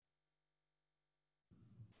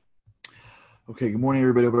Okay, good morning,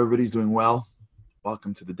 everybody. Hope everybody's doing well.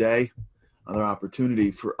 Welcome to the day. Another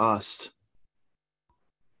opportunity for us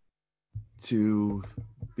to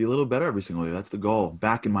be a little better every single day. That's the goal.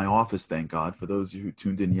 Back in my office, thank God. For those of you who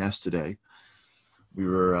tuned in yesterday,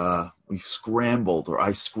 I scrambled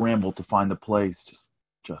to find the place. Just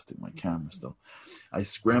adjusting my camera still. I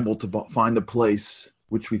scrambled to find the place,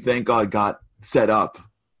 which we thank God got set up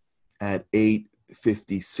at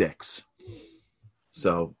 8:56.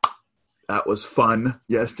 So that was fun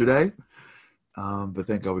yesterday. But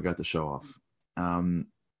thank God we got the show off. I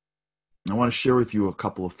want to share with you a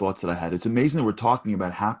couple of thoughts that I had. It's amazing that we're talking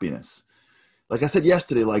about happiness. Like I said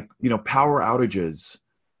yesterday, power outages,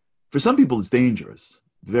 for some people it's dangerous,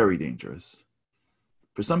 very dangerous.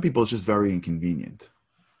 For some people it's just very inconvenient.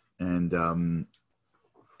 And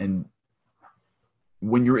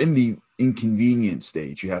when you're in the inconvenient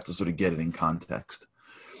stage, you have to sort of get it in context.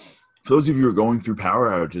 For those of you who are going through power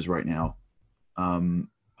outages right now,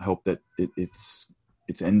 I hope that it's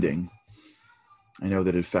ending. I know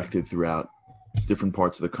that it affected throughout different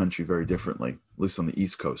parts of the country very differently, at least on the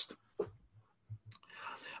East Coast. But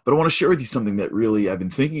I want to share with you something that really I've been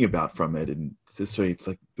thinking about from it. And this way, it's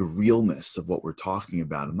like the realness of what we're talking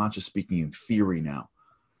about. I'm not just speaking in theory now.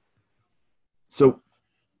 So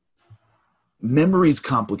memory is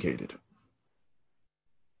complicated.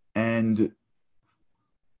 And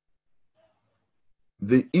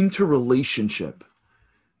the interrelationship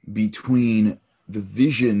between the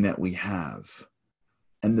vision that we have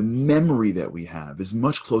and the memory that we have is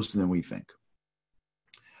much closer than we think.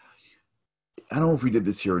 I don't know if we did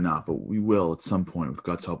this here or not, but we will at some point with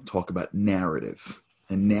God's help talk about narrative.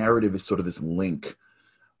 And narrative is sort of this link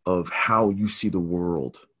of how you see the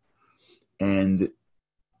world. And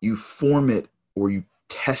you form it or you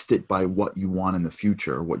test it by what you want in the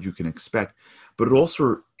future or what you can expect. But it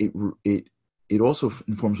also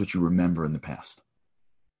informs what you remember in the past.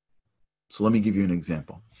 So let me give you an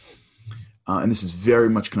example. And this is very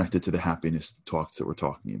much connected to the happiness talks that we're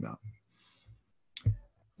talking about.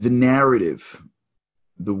 The narrative,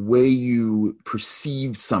 the way you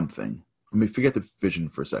perceive something, let me forget the vision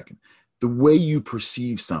for a second. The way you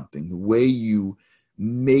perceive something, the way you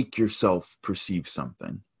make yourself perceive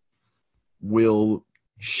something will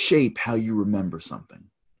shape how you remember something.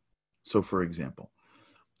 So for example,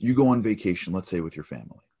 you go on vacation, let's say with your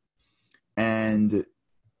family, and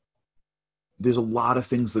there's a lot of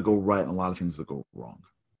things that go right and a lot of things that go wrong.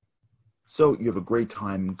 So you have a great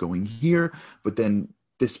time going here, but then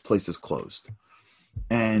this place is closed.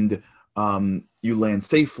 And you land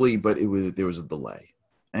safely, but there was a delay.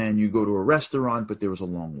 And you go to a restaurant, but there was a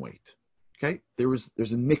long wait. Okay? There's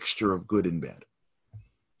a mixture of good and bad.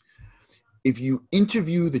 If you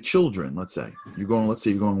interview the children, let's say you're going with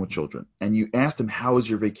children, and you ask them, how is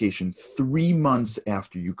your vacation 3 months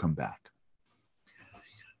after you come back?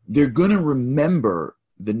 They're going to remember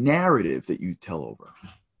the narrative that you tell over.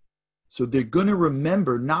 So they're going to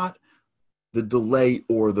remember not the delay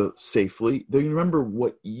or the safely. They're going to remember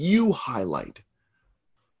what you highlight,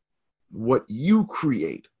 what you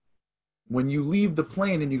create. When you leave the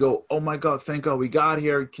plane and you go, oh my God, thank God we got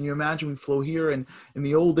here. Can you imagine we flew here? And in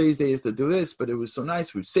the old days, they used to do this, but it was so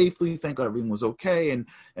nice. We were safely. Thank God everything was okay. And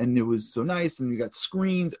it was so nice. And we got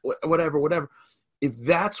screens, whatever. If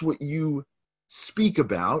that's what you speak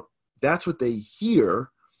about, that's what they hear,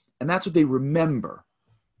 and that's what they remember.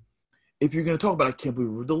 If you're going to talk about, I can't believe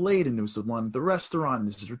we were delayed, and there was a line at the restaurant, and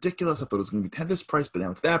this is ridiculous. I thought it was going to be this price, but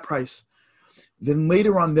now it's that price. Then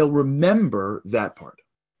later on, they'll remember that part.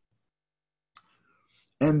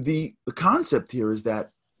 And the concept here is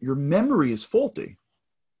that your memory is faulty.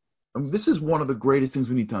 And this is one of the greatest things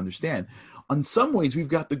we need to understand. In some ways, we've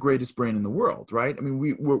got the greatest brain in the world, right? I mean,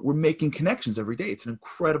 we're making connections every day. It's an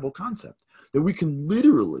incredible concept that we can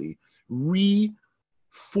literally reformulate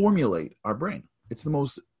our brain. It's the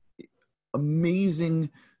most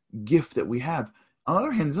amazing gift that we have. On the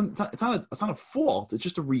other hand, it's not a fault. It's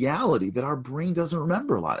just a reality that our brain doesn't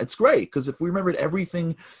remember a lot. It's great because if we remembered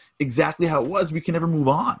everything exactly how it was, we can never move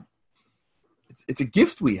on. It's a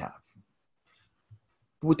gift we have.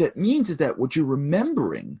 But what that means is that what you're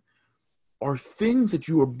remembering are things that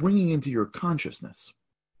you are bringing into your consciousness.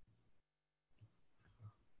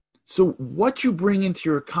 So what you bring into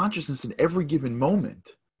your consciousness in every given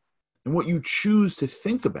moment and what you choose to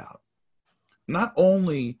think about not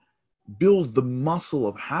only builds the muscle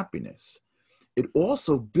of happiness, it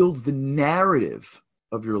also builds the narrative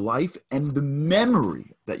of your life and the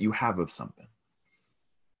memory that you have of something.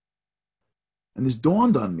 And this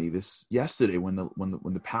dawned on me this yesterday when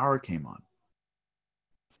the power came on.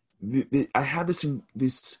 I had this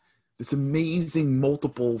amazing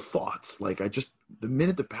multiple thoughts. The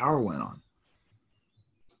minute the power went on,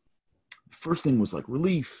 first thing was like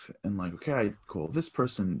relief and like, okay, I call this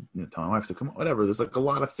person, tell my wife to come, whatever. There's like a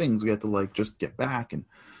lot of things we had to like just get back and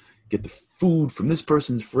get the food from this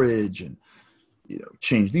person's fridge and,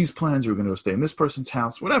 change these plans. We're going to go stay in this person's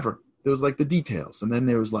house, whatever. There was like the details. And then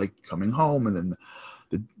there was like coming home and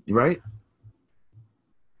then right.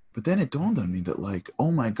 But then it dawned on me that like,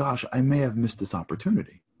 oh my gosh, I may have missed this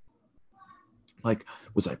opportunity. Like,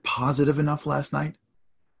 was I positive enough last night?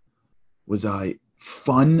 Was I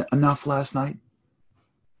fun enough last night?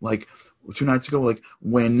 Like 2 nights ago, like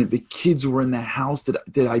when the kids were in the house,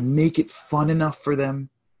 did I make it fun enough for them?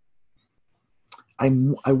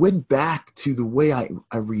 I went back to the way I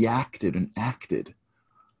reacted and acted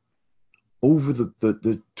over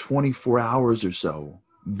the 24 hours or so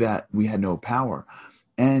that we had no power.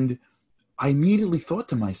 And I immediately thought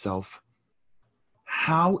to myself,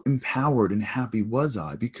 how empowered and happy was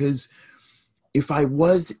I? Because if I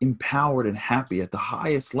was empowered and happy at the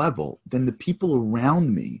highest level, then the people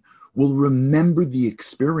around me will remember the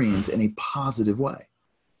experience in a positive way.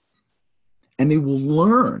 And they will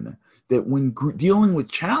learn that when dealing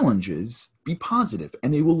with challenges, be positive.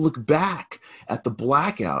 And they will look back at the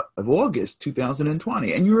blackout of August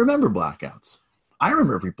 2020. And you remember blackouts. I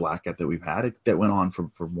remember every blackout that we've had that went on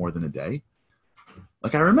for more than a day.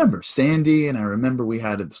 Like I remember Sandy, and I remember we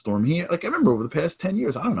had a storm here. Like I remember over the past 10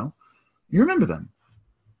 years, I don't know. You remember them.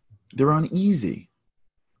 They're uneasy.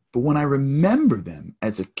 But when I remember them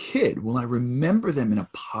as a kid, will I remember them in a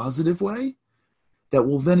positive way that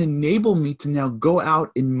will then enable me to now go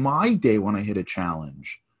out in my day when I hit a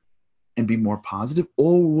challenge and be more positive?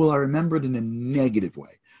 Or will I remember it in a negative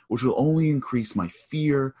way, which will only increase my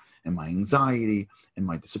fear and my anxiety and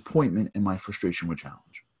my disappointment and my frustration with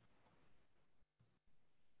challenge?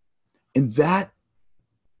 And that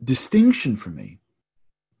distinction for me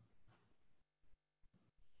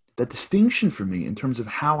in terms of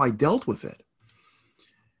how I dealt with it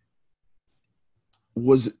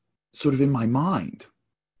was sort of in my mind.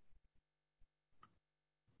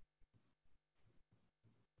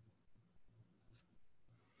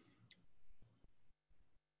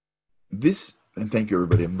 This, and thank you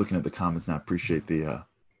everybody. I'm looking at the comments now. I appreciate I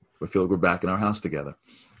feel like we're back in our house together.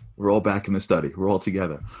 We're all back in the study. We're all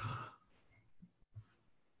together.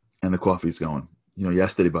 And the coffee's going.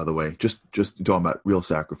 Yesterday, by the way, just talking about real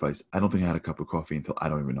sacrifice, I don't think I had a cup of coffee until I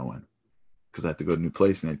don't even know when. Because I had to go to a new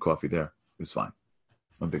place and I had coffee there. It was fine.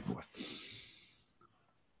 I'm a big boy.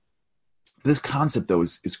 This concept, though,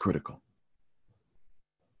 is critical.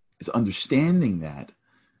 Is understanding that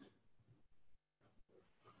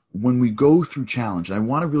when we go through challenge, and I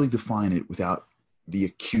want to really define it without the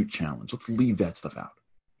acute challenge. Let's leave that stuff out.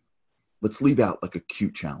 Let's leave out like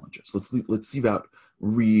acute challenges. Let's leave out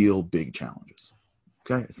real big challenges.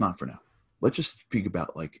 Okay? It's not for now. Let's just speak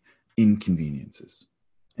about like inconveniences.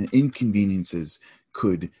 And inconveniences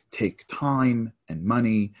could take time and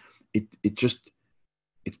money.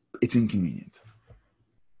 It's inconvenient.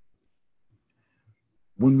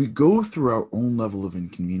 When we go through our own level of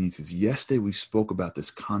inconveniences, yesterday we spoke about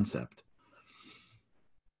this concept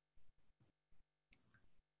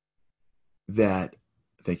that,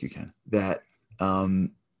 thank you, Ken, that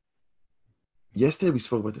yesterday we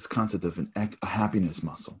spoke about this concept of a happiness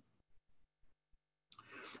muscle.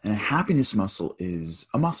 And a happiness muscle is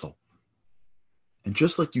a muscle. And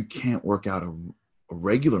just like you can't work out a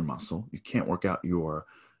regular muscle, you can't work out your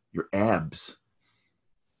abs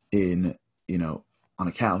on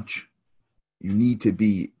a couch. You need to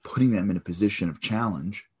be putting them in a position of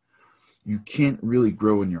challenge. You can't really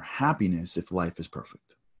grow in your happiness if life is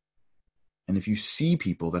perfect. And if you see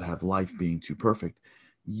people that have life being too perfect,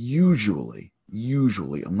 usually,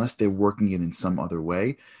 unless they're working it in some other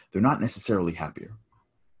way, they're not necessarily happier.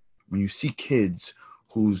 When you see kids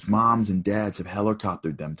whose moms and dads have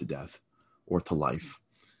helicoptered them to death or to life,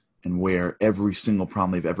 and where every single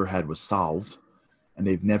problem they've ever had was solved, and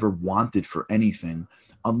they've never wanted for anything,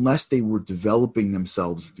 unless they were developing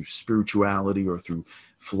themselves through spirituality or through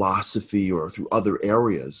philosophy or through other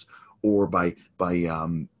areas, or by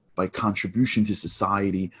contribution to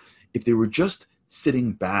society. If they were just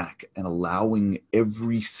sitting back and allowing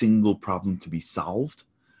every single problem to be solved,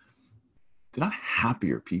 they're not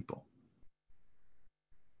happier people.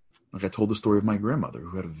 Like I told the story of my grandmother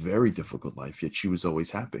who had a very difficult life, yet she was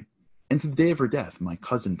always happy. And to the day of her death, my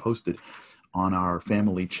cousin posted on our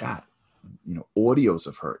family chat, audios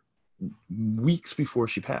of her weeks before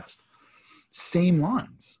she passed. Same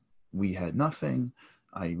lines. We had nothing.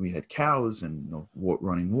 We had cows and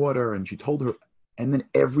running water. And she told her, and then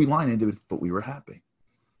every line ended with, but we were happy.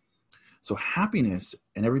 So happiness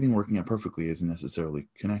and everything working out perfectly isn't necessarily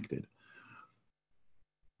connected.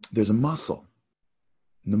 There's a muscle.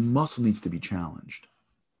 The muscle needs to be challenged.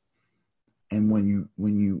 And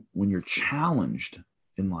when you're challenged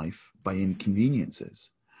in life by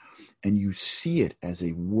inconveniences and you see it as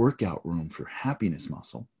a workout room for happiness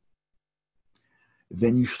muscle,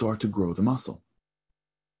 then you start to grow the muscle.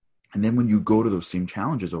 And then when you go to those same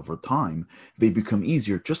challenges over time, they become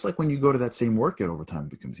easier, just like when you go to that same workout over time,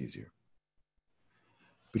 it becomes easier.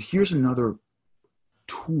 But here's another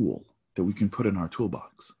tool that we can put in our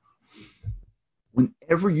toolbox.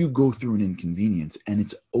 Whenever you go through an inconvenience and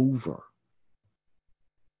it's over,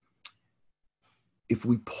 if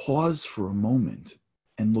we pause for a moment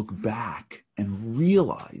and look back and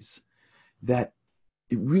realize that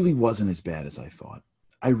it really wasn't as bad as I thought.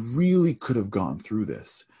 I really could have gone through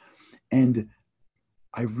this. And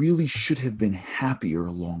I really should have been happier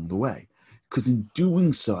along the way. Because in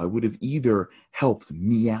doing so, I would have either helped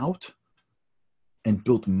me out and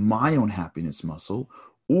built my own happiness muscle,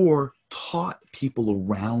 or taught people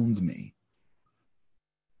around me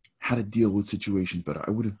how to deal with situations better.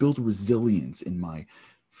 I would have built resilience in my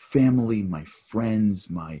family, my friends,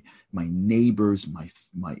 my neighbors,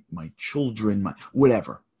 my children, my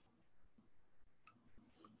whatever.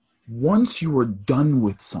 Once you are done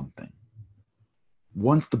with something,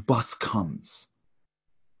 once the bus comes,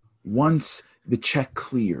 once the check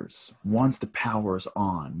clears, once the power's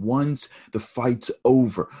on, once the fight's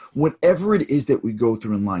over, whatever it is that we go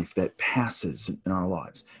through in life that passes in our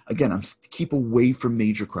lives. Again, keep away from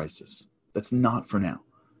major crisis. That's not for now.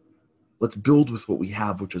 Let's build with what we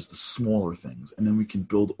have, which is the smaller things, and then we can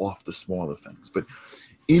build off the smaller things. But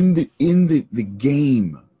in the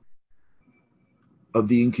game of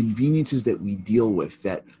the inconveniences that we deal with,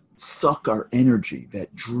 that suck our energy,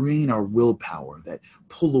 that drain our willpower, that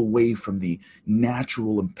pull away from the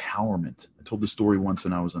natural empowerment. I told the story once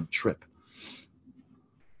when I was on a trip.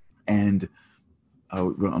 And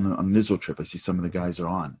on an Israel trip, I see some of the guys are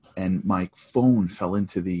on. And my phone fell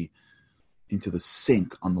into the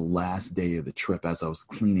sink on the last day of the trip as I was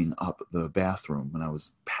cleaning up the bathroom when I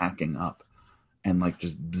was packing up, and like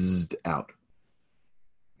just bzzed out.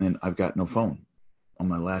 And I've got no phone on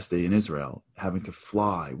my last day in Israel, having to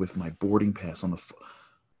fly with my boarding pass on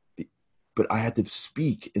but I had to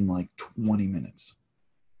speak in like 20 minutes.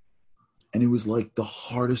 And it was like the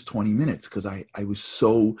hardest 20 minutes because I was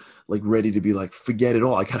so like ready to be like, forget it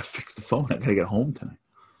all. I got to fix the phone. I got to get home tonight.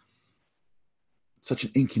 Such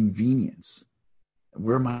an inconvenience.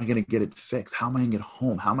 Where am I going to get it fixed? How am I going to get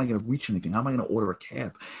home? How am I going to reach anything? How am I going to order a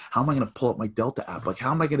cab? How am I going to pull up my Delta app? Like,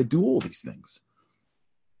 how am I going to do all these things?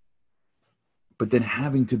 But then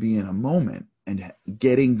having to be in a moment and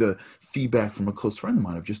getting the feedback from a close friend of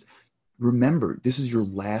mine of just, remember, this is your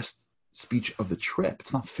last speech of the trip.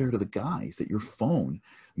 It's not fair to the guys that your phone,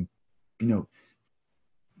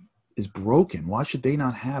 is broken. Why should they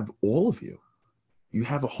not have all of you? You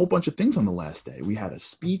have a whole bunch of things on the last day. We had a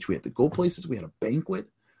speech. We had to go places. We had a banquet.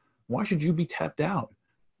 Why should you be tapped out?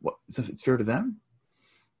 What? It's fair to them?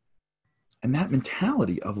 And that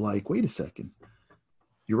mentality of like, wait a second,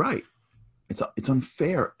 you're right. It's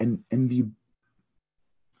unfair. And the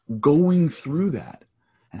going through that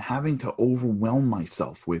and having to overwhelm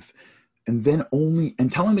myself with, and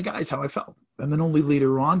telling the guys how I felt. And then only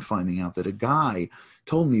later on finding out that a guy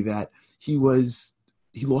told me that he lost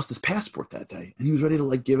his passport that day and he was ready to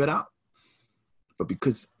like give it up. But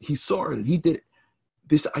because he saw it and he did it,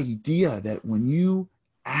 this idea that when you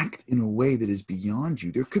act in a way that is beyond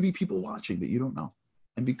you, there could be people watching that you don't know.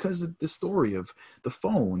 And because of the story of the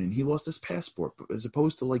phone and he lost his passport, as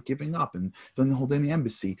opposed to like giving up and spending the whole day in the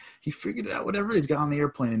embassy, he figured it out, whatever it is, got on the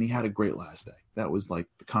airplane and he had a great last day. That was like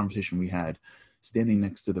the conversation we had standing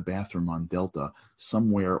next to the bathroom on Delta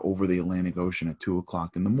somewhere over the Atlantic Ocean at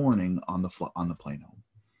 2:00 in the morning on the plane home.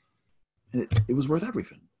 And it was worth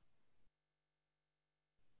everything.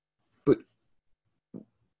 But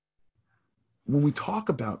when we talk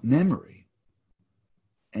about memory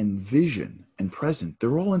and vision and present,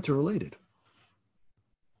 they're all interrelated.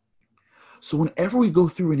 So whenever we go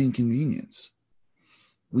through an inconvenience,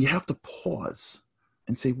 we have to pause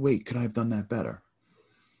and say, wait, could I have done that better?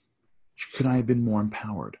 Could I have been more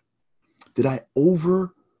empowered? Did I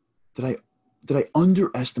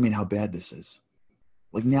underestimate how bad this is?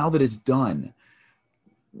 Like, now that it's done,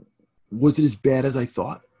 was it as bad as I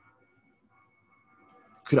thought?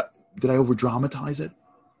 Did I over dramatize it?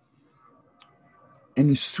 And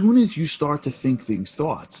as soon as you start to think these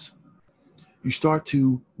thoughts, you start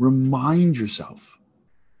to remind yourself,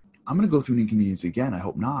 I'm going to go through an inconvenience again. I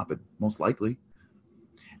hope not, but most likely.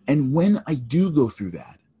 And when I do go through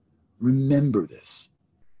that, remember this.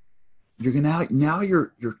 You're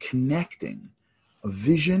connecting a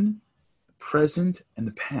vision, the present, and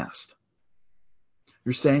the past.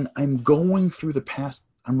 You're saying, I'm going through the past,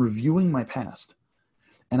 I'm reviewing my past,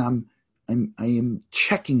 and I am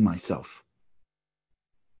checking myself.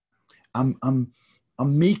 I'm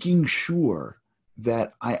making sure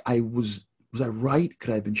that I was I right?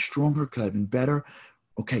 Could I have been stronger? Could I have been better?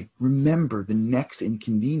 Okay, remember the next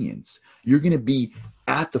inconvenience. You're going to be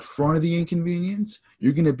at the front of the inconvenience.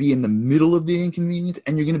 You're going to be in the middle of the inconvenience,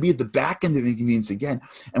 and you're going to be at the back end of the inconvenience again.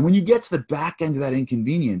 And when you get to the back end of that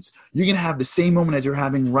inconvenience, you're going to have the same moment as you're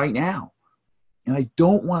having right now. And I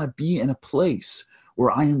don't want to be in a place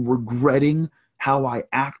where I am regretting how I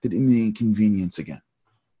acted in the inconvenience again.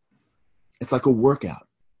 It's like a workout.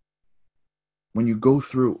 When you go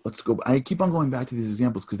through, I keep on going back to these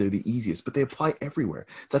examples because they're the easiest, but they apply everywhere.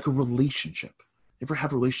 It's like a relationship. You ever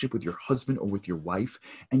have a relationship with your husband or with your wife,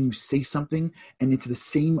 and you say something and it's the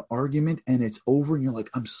same argument and it's over and you're like,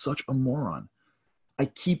 I'm such a moron. I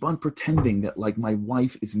keep on pretending that like my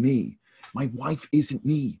wife is me. My wife isn't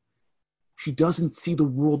me. She doesn't see the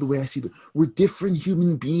world the way I see it. We're different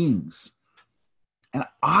human beings. And if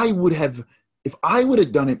I would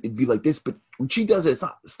have done it, it'd be like this. But when she does it, it's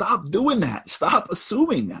not. Stop doing that. Stop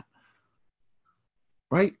assuming that.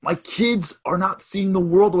 Right? My kids are not seeing the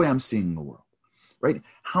world the way I'm seeing the world. Right?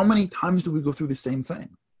 How many times do we go through the same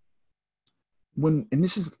thing?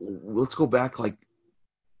 Let's go back like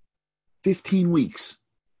 15 weeks.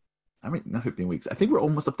 I mean, not 15 weeks. I think we're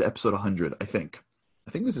almost up to episode 100, I think.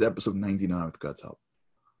 I think this is episode 99 with God's help.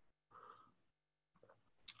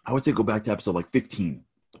 I would say go back to episode like 15.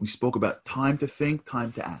 We spoke about time to think,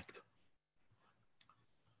 time to act.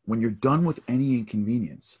 When you're done with any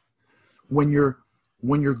inconvenience, when you're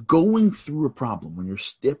going through a problem, when you're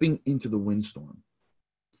stepping into the windstorm,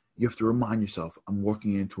 you have to remind yourself, I'm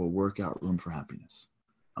walking into a workout room for happiness.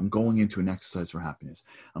 I'm going into an exercise for happiness.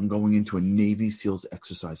 I'm going into a Navy SEALs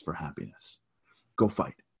exercise for happiness. Go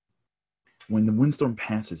fight. When the windstorm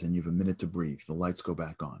passes and you have a minute to breathe, the lights go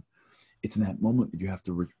back on. It's in that moment that you have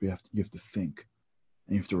to think,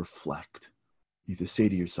 and you have to reflect. You have to say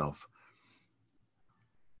to yourself,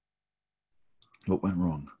 what went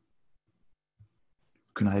wrong?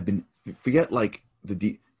 Can I have been, forget like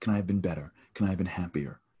can I have been better? Can I have been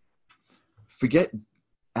happier? Forget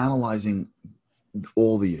analyzing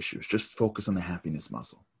all the issues. Just focus on the happiness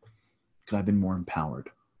muscle. Could I have been more empowered?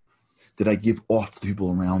 Did I give off to the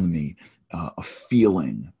people around me a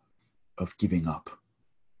feeling of giving up?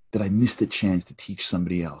 Did I miss the chance to teach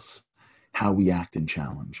somebody else how we act in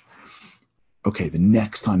challenge? Okay, the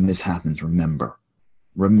next time this happens, remember,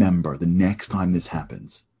 the next time this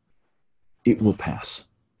happens, it will pass.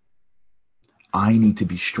 I need to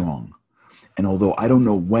be strong. And although I don't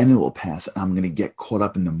know when it will pass, I'm going to get caught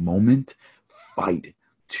up in the moment, fight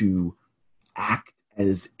to act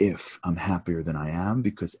as if I'm happier than I am,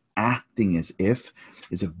 because acting as if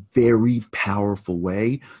is a very powerful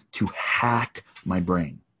way to hack my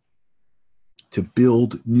brain, to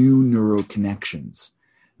build new neural connections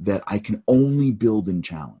that I can only build in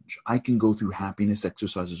challenge. I can go through happiness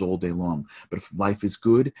exercises all day long, but if life is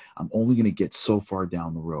good, I'm only going to get so far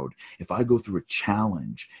down the road. If I go through a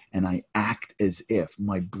challenge and I act as if,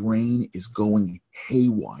 my brain is going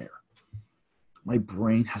haywire. My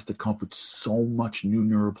brain has to come up with so much new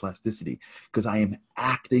neuroplasticity because I am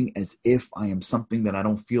acting as if I am something that I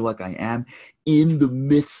don't feel like I am in the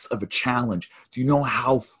midst of a challenge. Do you know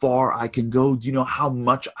how far I can go? Do you know how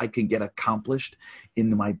much I can get accomplished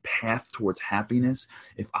in my path towards happiness?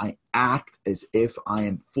 If I act as if I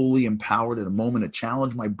am fully empowered at a moment of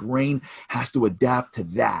challenge, my brain has to adapt to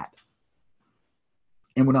that.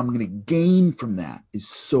 And what I'm going to gain from that is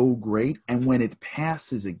so great. And when it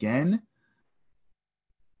passes again,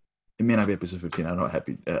 it may not be episode 15. I don't know,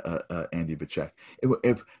 happy Andy, but check.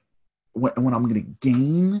 When I'm going to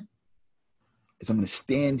gain is I'm going to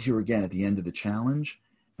stand here again at the end of the challenge,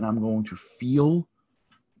 and I'm going to feel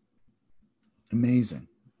amazing.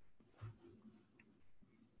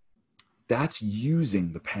 That's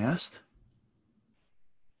using the past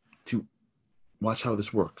to watch how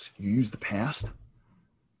this works. You use the past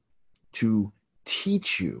to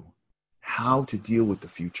teach you how to deal with the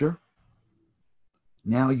future.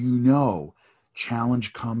 Now you know,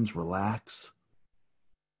 challenge comes, relax,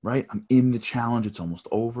 right? I'm in the challenge, it's almost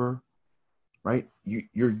over, right?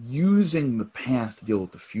 You're using the past to deal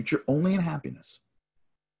with the future only in happiness.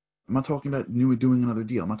 I'm not talking about doing another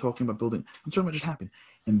deal. I'm not talking about building. I'm talking about just happening.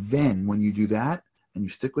 And then when you do that and you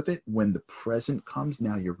stick with it, when the present comes,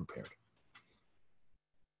 now you're prepared.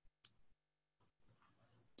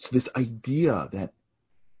 So this idea that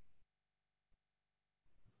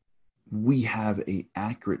we have an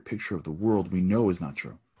accurate picture of the world we know is not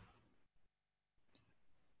true.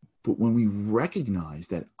 But when we recognize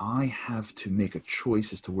that I have to make a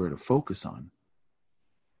choice as to where to focus on,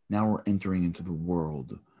 now we're entering into the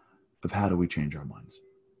world of how do we change our minds.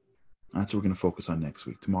 That's what we're going to focus on next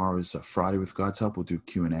week. Tomorrow is Friday. With God's help, we'll do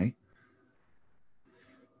Q&A.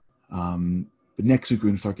 But next week, we're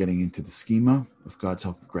going to start getting into the schema, with God's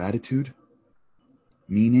help, of gratitude.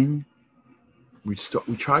 Meaning, we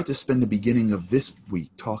tried to spend the beginning of this week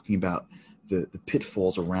talking about the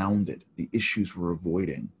pitfalls around it, the issues we're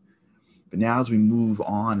avoiding. But now as we move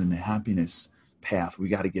on in the happiness path, we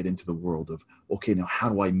got to get into the world of, okay, now how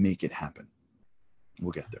do I make it happen?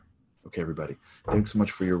 We'll get there. Okay, everybody. Thanks so much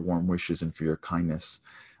for your warm wishes and for your kindness.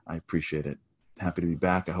 I appreciate it. Happy to be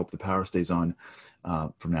back. I hope the power stays on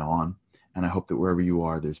from now on. And I hope that wherever you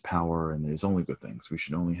are, there's power and there's only good things. We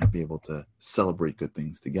should only be able to celebrate good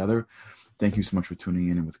things together. Thank you so much for tuning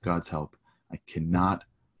in. And with God's help, I cannot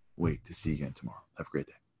wait to see you again tomorrow. Have a great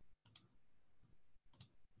day.